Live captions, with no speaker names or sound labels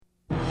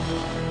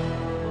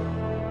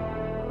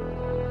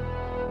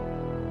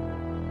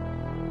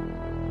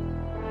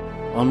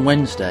On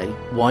Wednesday,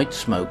 white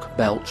smoke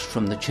belched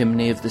from the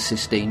chimney of the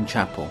Sistine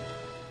Chapel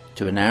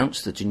to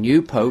announce that a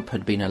new pope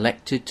had been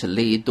elected to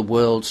lead the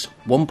world's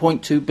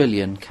 1.2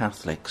 billion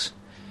Catholics.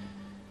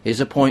 His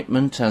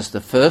appointment as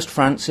the first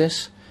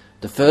Francis,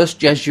 the first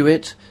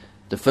Jesuit,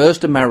 the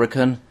first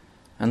American,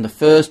 and the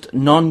first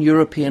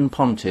non-European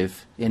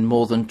pontiff in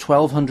more than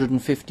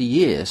 1250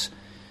 years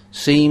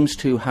seems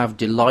to have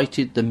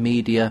delighted the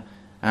media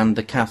and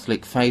the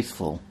Catholic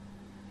faithful.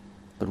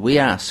 But we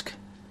ask,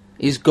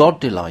 is God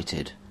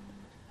delighted?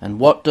 And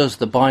what does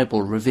the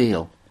Bible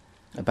reveal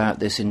about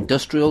this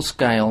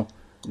industrial-scale,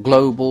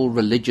 global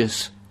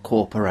religious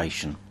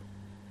corporation?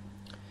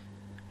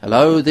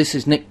 Hello, this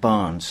is Nick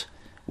Barnes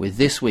with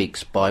this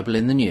week's Bible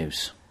in the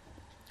News.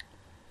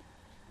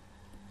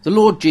 The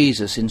Lord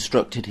Jesus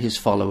instructed his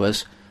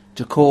followers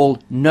to call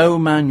no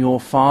man your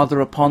father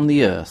upon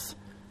the earth,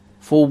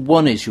 for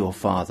one is your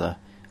Father,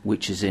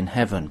 which is in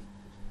heaven.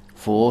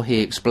 For, he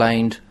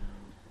explained,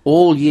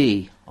 all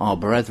ye are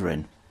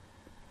brethren.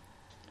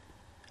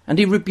 And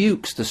he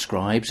rebukes the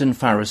scribes and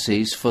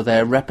Pharisees for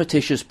their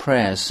repetitious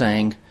prayers,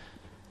 saying,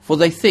 for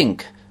they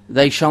think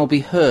they shall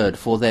be heard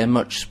for their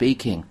much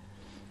speaking,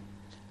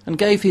 and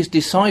gave his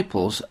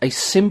disciples a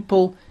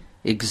simple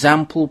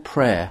example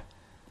prayer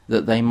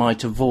that they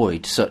might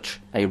avoid such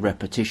a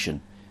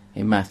repetition,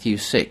 in Matthew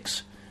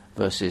 6,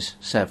 verses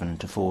 7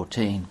 to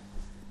 14.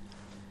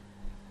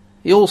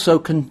 He also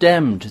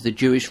condemned the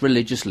Jewish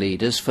religious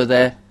leaders for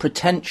their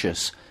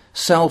pretentious,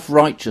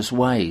 self-righteous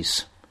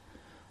ways.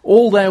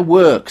 All their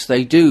works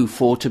they do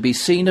for to be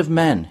seen of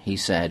men, he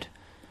said.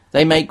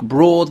 They make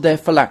broad their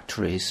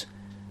phylacteries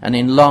and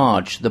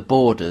enlarge the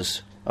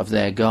borders of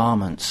their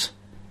garments.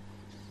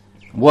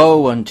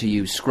 Woe unto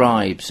you,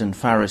 scribes and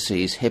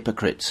Pharisees,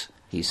 hypocrites,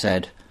 he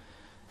said,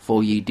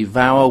 for ye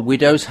devour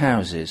widows'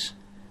 houses,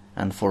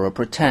 and for a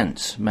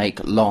pretence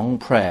make long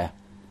prayer.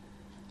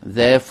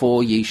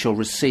 Therefore ye shall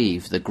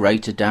receive the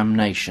greater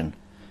damnation.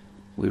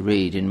 We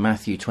read in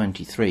Matthew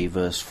 23,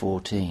 verse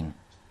 14.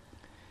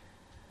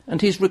 And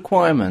his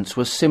requirements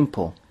were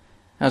simple,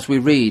 as we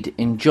read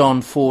in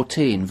John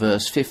 14,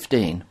 verse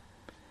 15.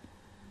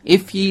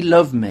 If ye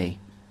love me,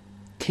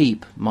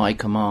 keep my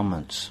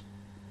commandments.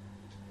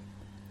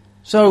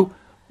 So,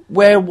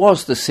 where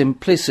was the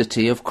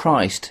simplicity of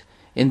Christ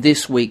in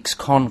this week's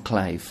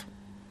conclave?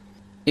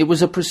 It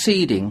was a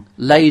proceeding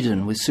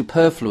laden with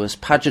superfluous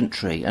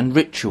pageantry and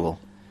ritual,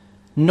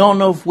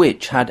 none of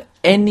which had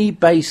any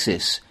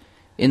basis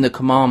in the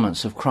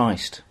commandments of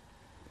Christ.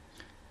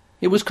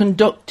 It was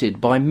conducted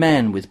by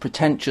men with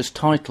pretentious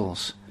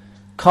titles.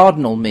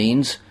 Cardinal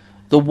means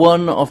the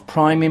one of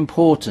prime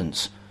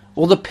importance,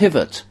 or the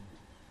pivot,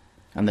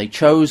 and they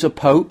chose a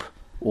pope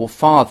or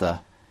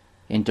father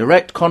in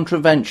direct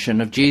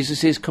contravention of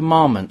Jesus'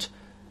 commandment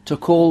to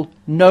call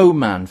no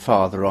man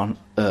father on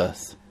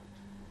earth.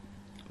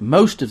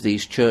 Most of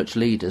these church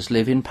leaders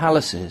live in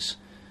palaces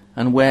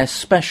and wear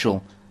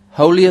special,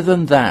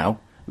 holier-than-thou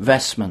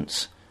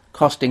vestments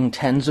costing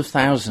tens of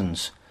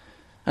thousands,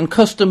 and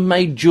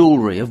custom-made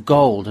jewellery of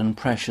gold and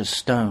precious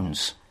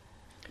stones.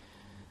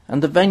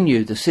 And the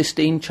venue, the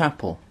Sistine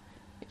Chapel,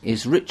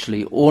 is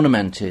richly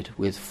ornamented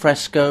with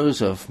frescoes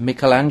of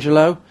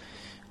Michelangelo,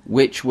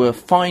 which were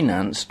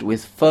financed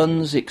with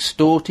funds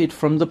extorted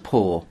from the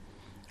poor,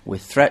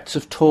 with threats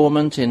of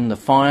torment in the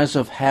fires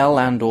of hell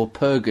and or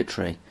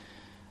purgatory,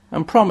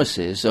 and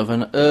promises of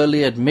an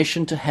early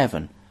admission to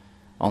heaven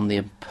on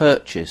the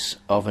purchase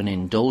of an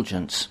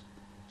indulgence.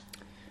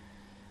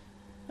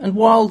 And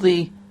while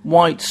the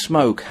white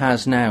smoke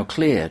has now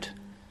cleared,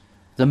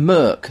 the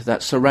murk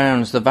that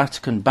surrounds the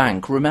Vatican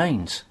Bank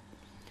remains.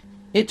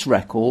 Its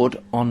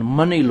record on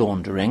money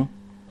laundering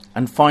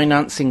and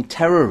financing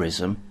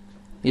terrorism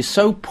is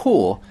so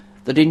poor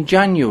that in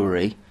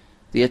January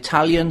the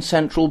Italian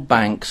Central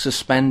Bank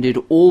suspended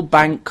all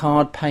bank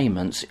card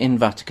payments in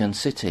Vatican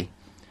City,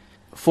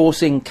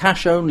 forcing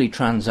cash-only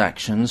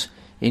transactions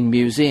in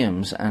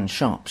museums and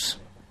shops.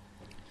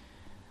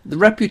 The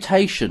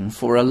reputation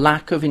for a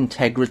lack of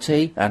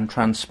integrity and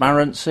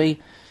transparency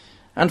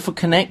and for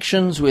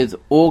connections with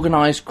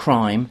organised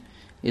crime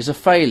is a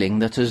failing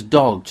that has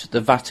dogged the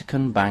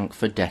Vatican Bank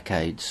for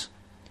decades.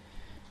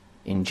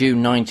 In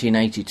June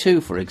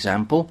 1982, for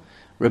example,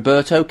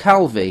 Roberto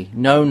Calvi,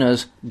 known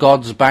as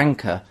God's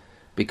banker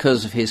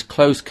because of his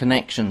close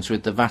connections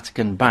with the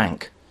Vatican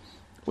Bank,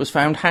 was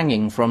found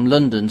hanging from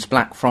London's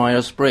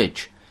Blackfriars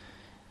Bridge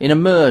in a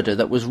murder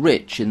that was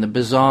rich in the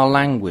bizarre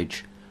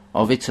language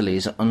of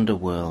Italy's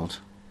underworld.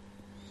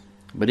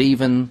 But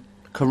even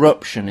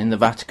corruption in the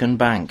Vatican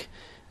Bank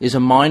is a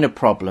minor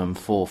problem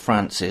for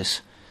Francis,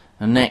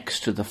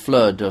 next to the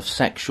flood of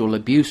sexual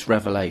abuse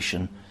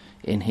revelation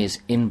in his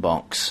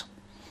inbox.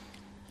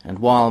 And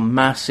while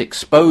mass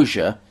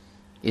exposure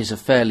is a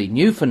fairly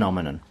new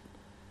phenomenon,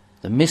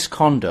 the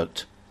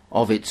misconduct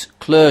of its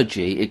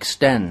clergy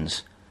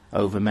extends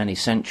over many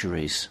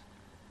centuries.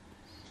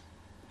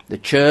 The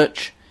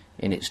Church,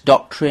 in its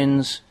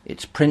doctrines,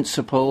 its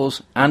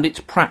principles, and its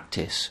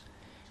practice,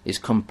 is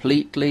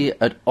completely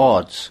at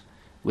odds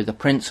with the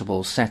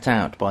principles set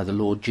out by the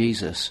Lord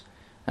Jesus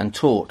and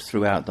taught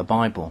throughout the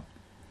Bible.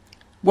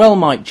 Well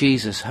might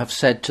Jesus have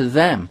said to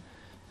them,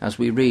 as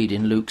we read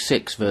in Luke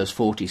 6 verse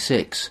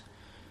 46,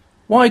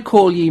 "Why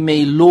call ye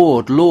me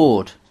Lord,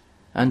 Lord,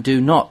 and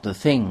do not the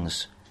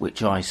things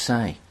which I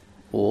say?"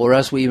 Or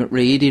as we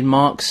read in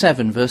Mark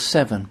 7 verse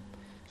 7,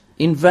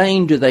 "In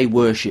vain do they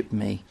worship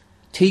me,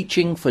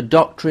 teaching for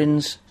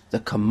doctrines the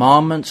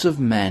commandments of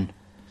men.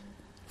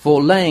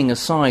 For laying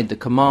aside the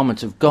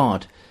commandment of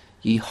God,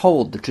 ye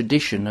hold the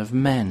tradition of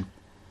men."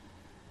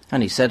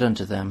 And he said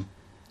unto them,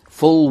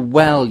 "Full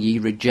well ye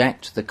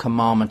reject the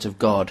commandment of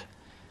God,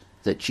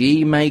 that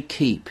ye may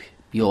keep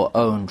your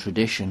own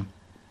tradition."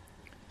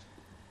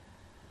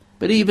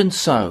 But even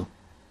so,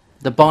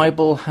 the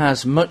Bible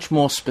has much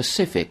more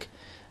specific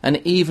and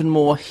even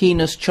more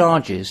heinous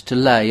charges to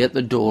lay at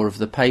the door of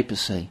the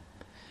papacy.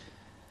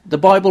 The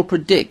Bible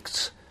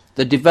predicts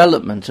the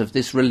development of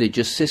this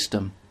religious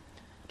system,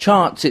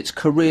 charts its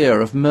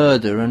career of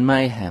murder and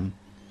mayhem,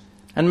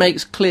 and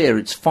makes clear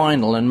its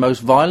final and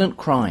most violent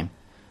crime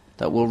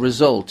that will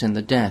result in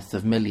the death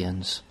of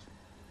millions.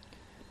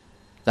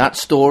 That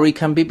story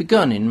can be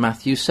begun in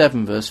Matthew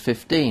 7 verse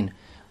 15,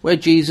 where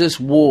Jesus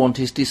warned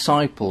his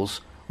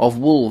disciples of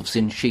wolves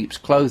in sheep's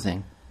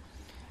clothing,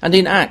 and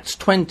in Acts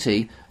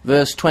 20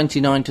 verse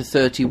 29 to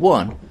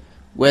 31,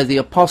 where the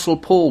Apostle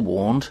Paul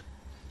warned,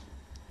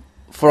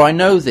 "For I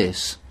know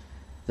this,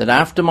 that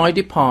after my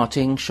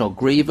departing shall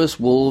grievous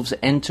wolves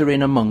enter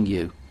in among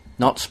you,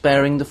 not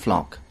sparing the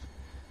flock.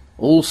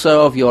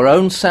 Also of your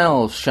own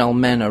selves shall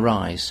men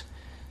arise,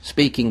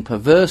 speaking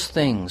perverse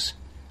things,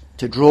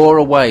 to draw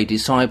away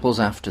disciples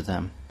after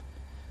them.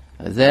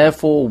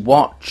 Therefore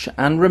watch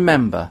and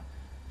remember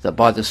that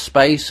by the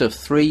space of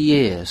 3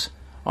 years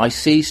I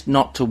ceased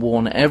not to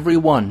warn every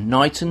one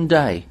night and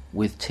day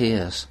with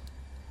tears."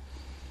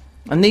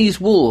 And these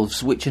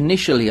wolves, which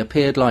initially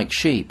appeared like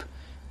sheep,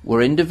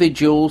 were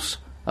individuals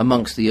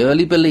amongst the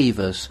early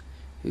believers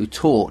who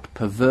taught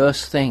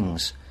perverse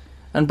things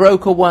and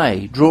broke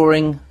away,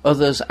 drawing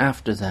others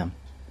after them.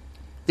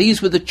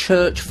 These were the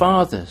church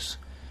fathers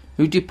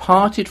who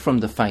departed from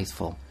the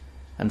faithful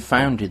and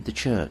founded the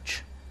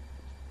church.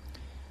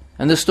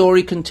 And the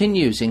story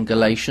continues in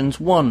Galatians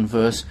 1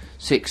 verse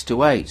 6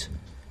 to 8,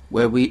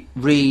 where we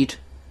read,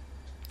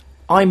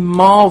 "I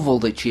marvel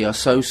that ye are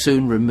so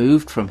soon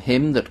removed from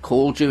him that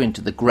called you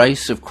into the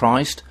grace of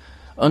Christ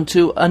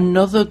unto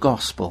another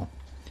gospel,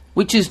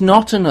 which is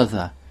not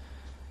another,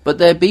 but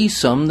there be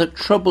some that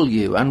trouble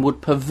you and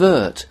would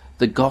pervert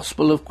the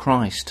gospel of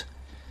Christ.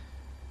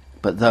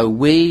 But though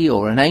we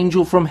or an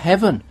angel from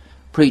heaven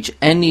preach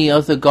any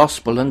other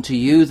gospel unto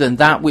you than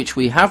that which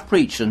we have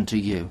preached unto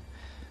you,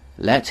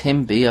 let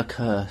him be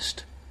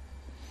accursed."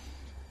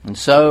 And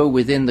so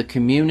within the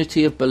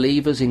community of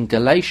believers in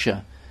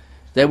Galatia,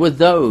 there were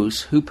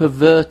those who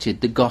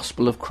perverted the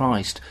gospel of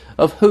Christ,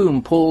 of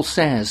whom Paul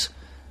says,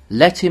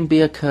 "Let him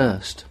be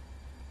accursed."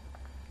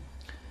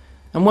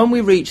 And when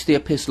we reach the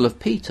epistle of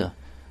Peter,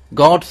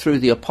 God through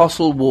the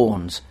apostle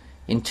warns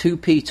in 2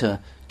 Peter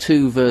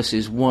 2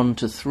 verses 1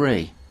 to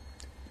 3.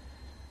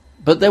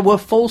 "But there were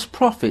false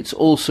prophets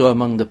also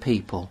among the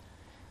people,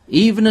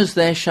 even as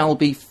there shall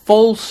be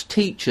false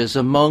teachers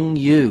among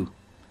you,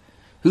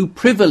 who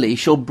privily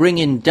shall bring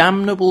in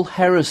damnable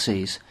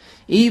heresies,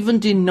 even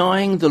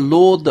denying the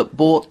Lord that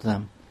bought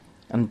them,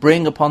 and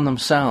bring upon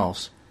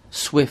themselves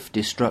swift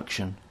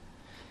destruction.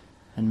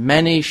 And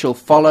many shall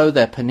follow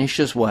their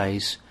pernicious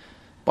ways,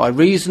 by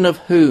reason of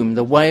whom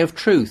the way of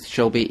truth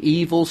shall be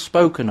evil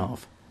spoken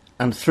of,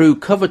 and through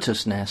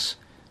covetousness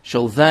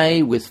shall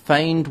they with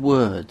feigned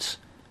words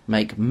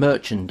make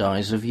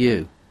merchandise of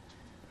you,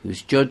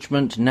 whose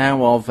judgment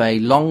now of a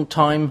long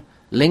time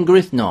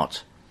lingereth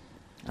not,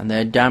 and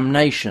their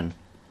damnation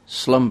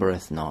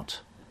slumbereth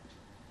not."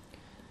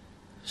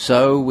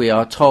 So we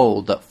are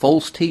told that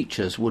false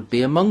teachers would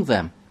be among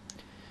them,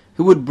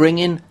 who would bring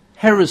in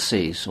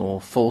heresies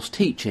or false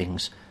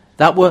teachings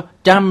that were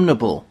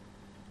damnable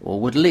or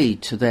would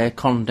lead to their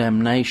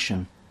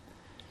condemnation,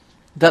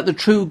 that the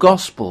true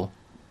gospel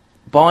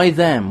by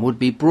them would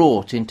be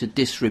brought into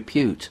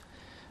disrepute,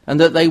 and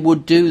that they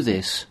would do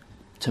this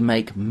to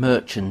make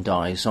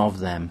merchandise of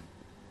them.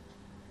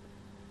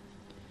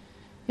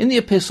 In the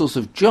epistles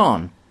of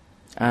John,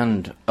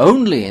 and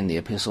only in the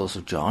epistles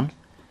of John,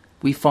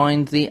 we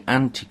find the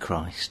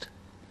Antichrist.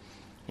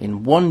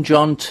 In 1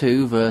 John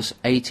 2 verse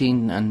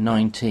 18 and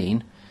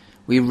 19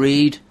 we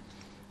read,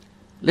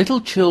 "Little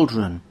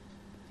children,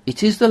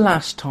 it is the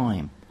last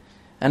time,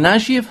 and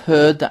as ye have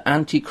heard that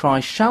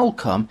Antichrist shall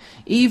come,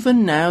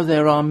 even now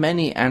there are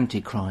many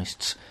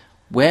Antichrists,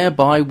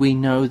 whereby we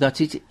know that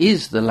it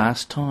is the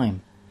last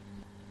time.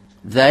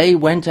 They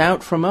went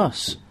out from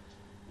us,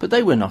 but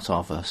they were not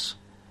of us.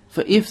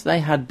 For if they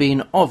had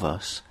been of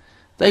us,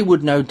 they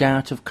would no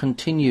doubt have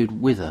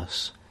continued with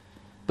us.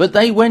 But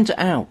they went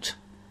out,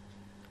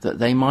 that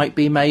they might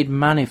be made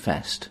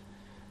manifest,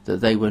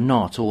 that they were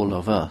not all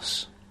of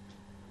us."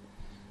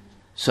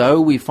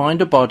 So we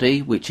find a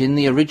body which in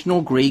the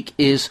original Greek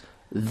is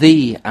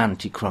the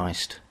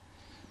Antichrist.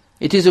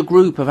 It is a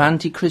group of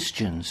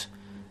anti-Christians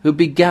who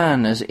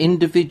began as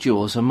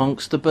individuals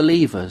amongst the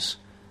believers,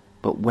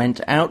 but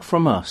went out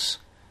from us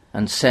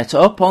and set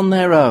up on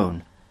their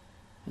own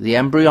the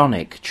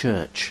embryonic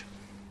church.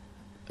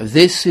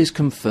 This is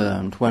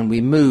confirmed when we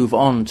move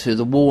on to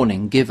the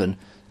warning given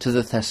to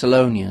the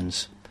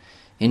Thessalonians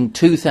in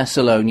 2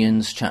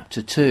 Thessalonians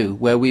chapter 2,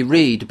 where we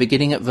read,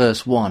 beginning at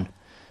verse 1,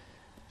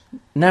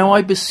 "Now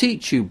I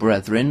beseech you,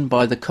 brethren,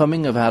 by the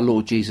coming of our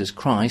Lord Jesus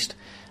Christ,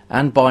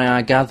 and by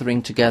our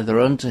gathering together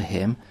unto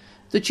him,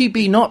 that ye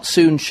be not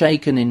soon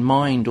shaken in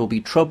mind or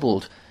be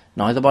troubled,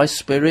 neither by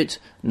spirit,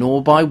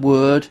 nor by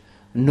word,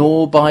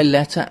 nor by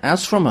letter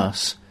as from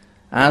us,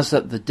 as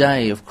that the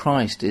day of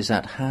Christ is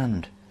at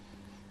hand.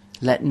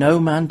 Let no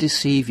man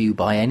deceive you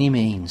by any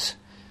means,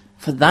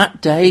 for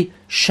that day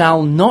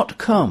shall not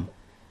come,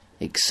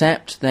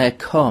 except there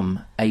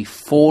come a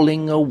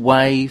falling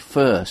away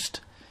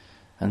first,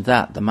 and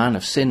that the man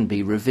of sin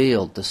be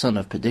revealed, the son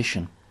of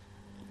perdition."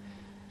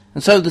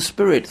 And so the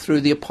Spirit,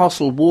 through the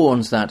Apostle,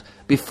 warns that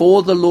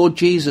before the Lord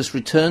Jesus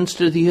returns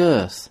to the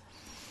earth,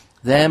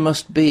 there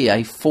must be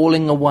a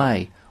falling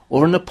away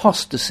or an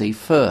apostasy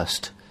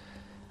first,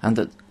 and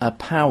that a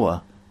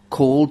power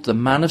called the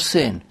man of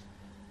sin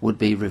would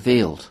be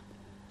revealed.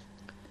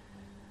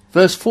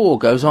 Verse 4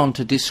 goes on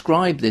to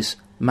describe this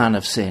man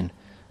of sin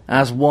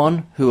as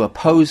one who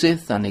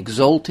opposeth and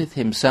exalteth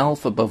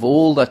himself above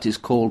all that is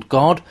called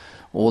God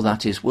or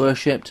that is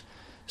worshipped,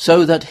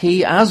 so that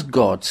he as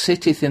God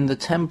sitteth in the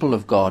temple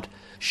of God,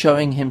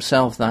 showing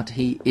himself that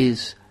he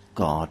is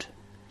God.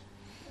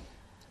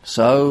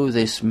 So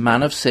this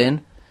man of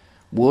sin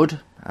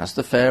would, as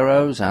the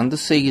Pharaohs and the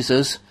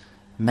Caesars,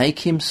 make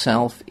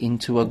himself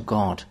into a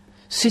god,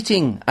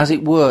 sitting, as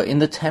it were, in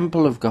the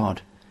temple of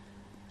God.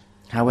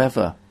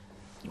 However,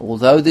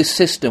 although this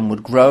system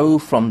would grow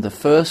from the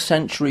first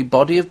century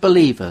body of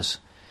believers,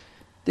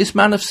 this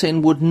man of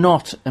sin would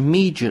not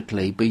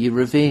immediately be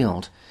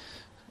revealed.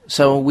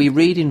 So we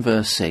read in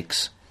verse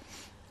 6,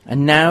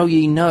 "And now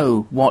ye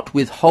know what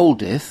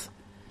withholdeth,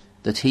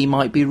 that he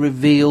might be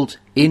revealed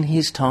in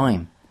his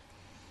time.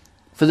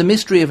 For the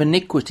mystery of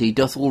iniquity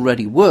doth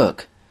already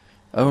work,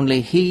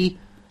 only he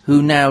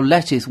who now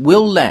letteth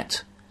will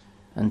let,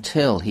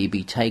 until he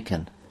be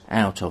taken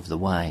out of the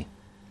way."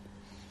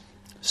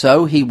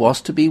 So he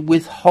was to be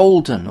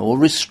withholden or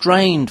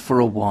restrained for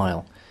a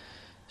while,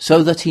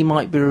 so that he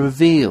might be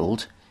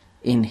revealed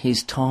in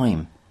his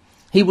time.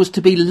 He was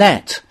to be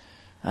let,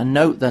 and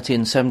note that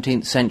in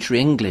 17th century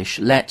English,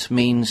 let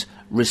means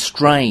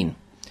restrain.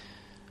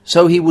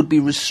 So he would be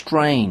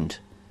restrained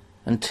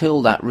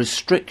until that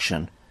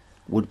restriction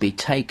would be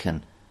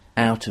taken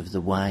out of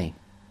the way.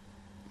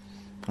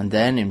 And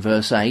then in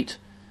verse 8,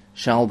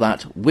 "Shall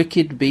that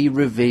wicked be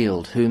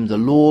revealed, whom the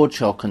Lord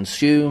shall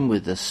consume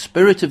with the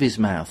spirit of his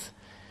mouth,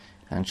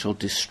 and shall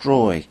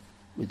destroy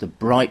with the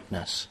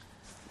brightness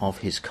of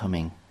his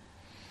coming."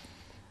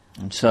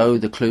 And so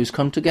the clues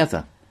come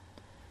together.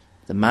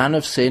 The man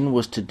of sin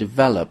was to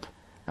develop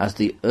as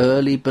the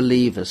early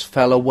believers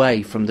fell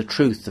away from the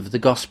truth of the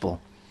gospel.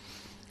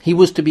 He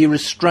was to be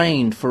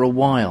restrained for a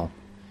while,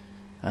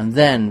 and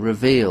then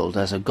revealed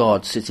as a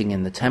God sitting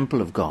in the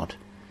temple of God.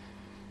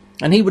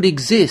 And he would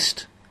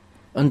exist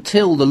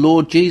until the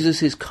Lord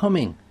Jesus is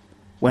coming,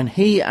 when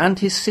he and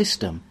his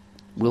system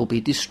will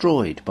be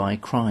destroyed by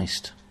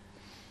Christ.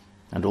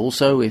 And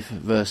also, if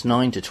verse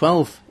 9 to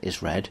 12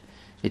 is read,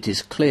 it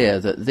is clear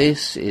that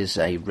this is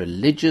a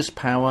religious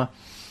power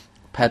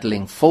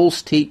peddling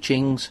false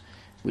teachings,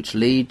 which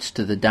leads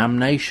to the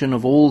damnation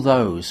of all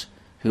those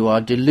who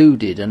are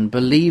deluded and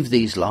believe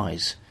these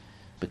lies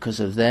because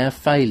of their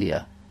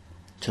failure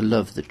to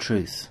love the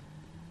truth.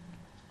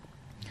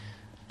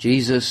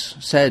 Jesus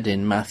said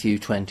in Matthew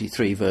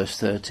 23 verse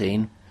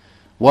 13,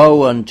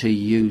 "Woe unto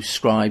you,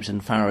 scribes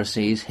and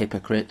Pharisees,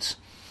 hypocrites,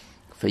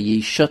 for ye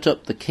shut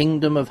up the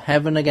kingdom of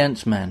heaven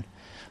against men,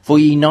 for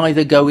ye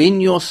neither go in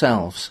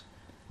yourselves,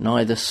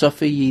 neither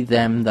suffer ye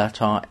them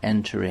that are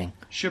entering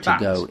to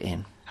go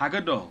in."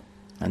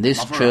 And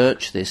this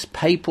church, this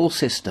papal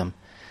system,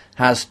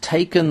 has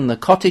taken the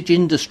cottage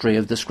industry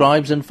of the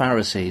scribes and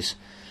Pharisees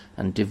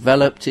and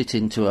developed it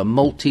into a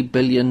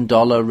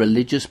multi-billion-dollar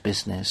religious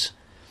business.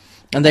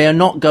 And they are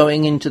not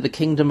going into the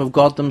kingdom of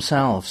God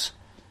themselves,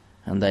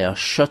 and they are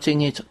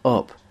shutting it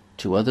up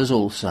to others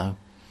also.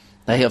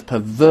 They have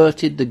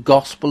perverted the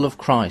gospel of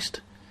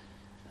Christ,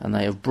 and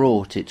they have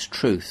brought its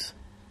truth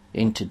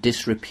into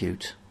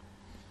disrepute.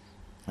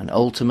 And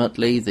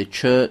ultimately the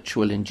church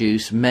will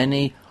induce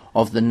many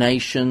of the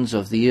nations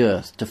of the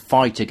earth to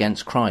fight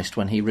against Christ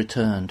when he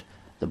returned,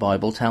 the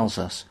Bible tells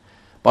us,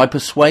 by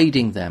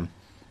persuading them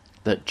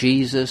that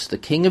Jesus, the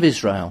King of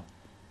Israel,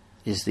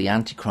 is the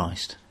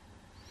Antichrist.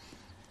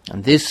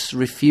 And this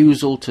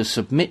refusal to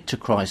submit to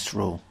Christ's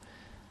rule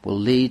will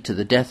lead to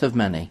the death of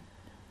many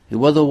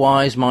who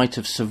otherwise might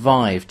have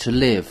survived to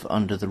live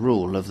under the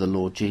rule of the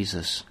Lord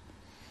Jesus.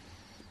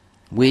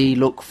 We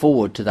look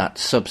forward to that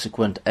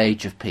subsequent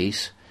age of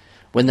peace,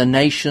 when the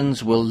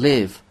nations will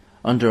live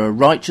under a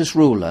righteous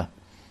ruler,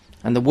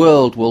 and the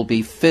world will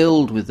be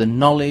filled with the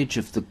knowledge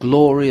of the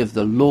glory of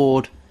the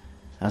Lord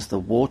as the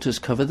waters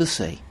cover the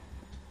sea.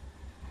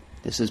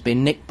 This has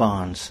been Nick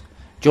Barnes.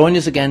 Join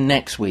us again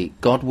next week,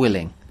 God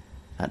willing,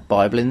 at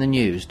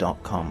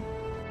BibleInTheNews.com.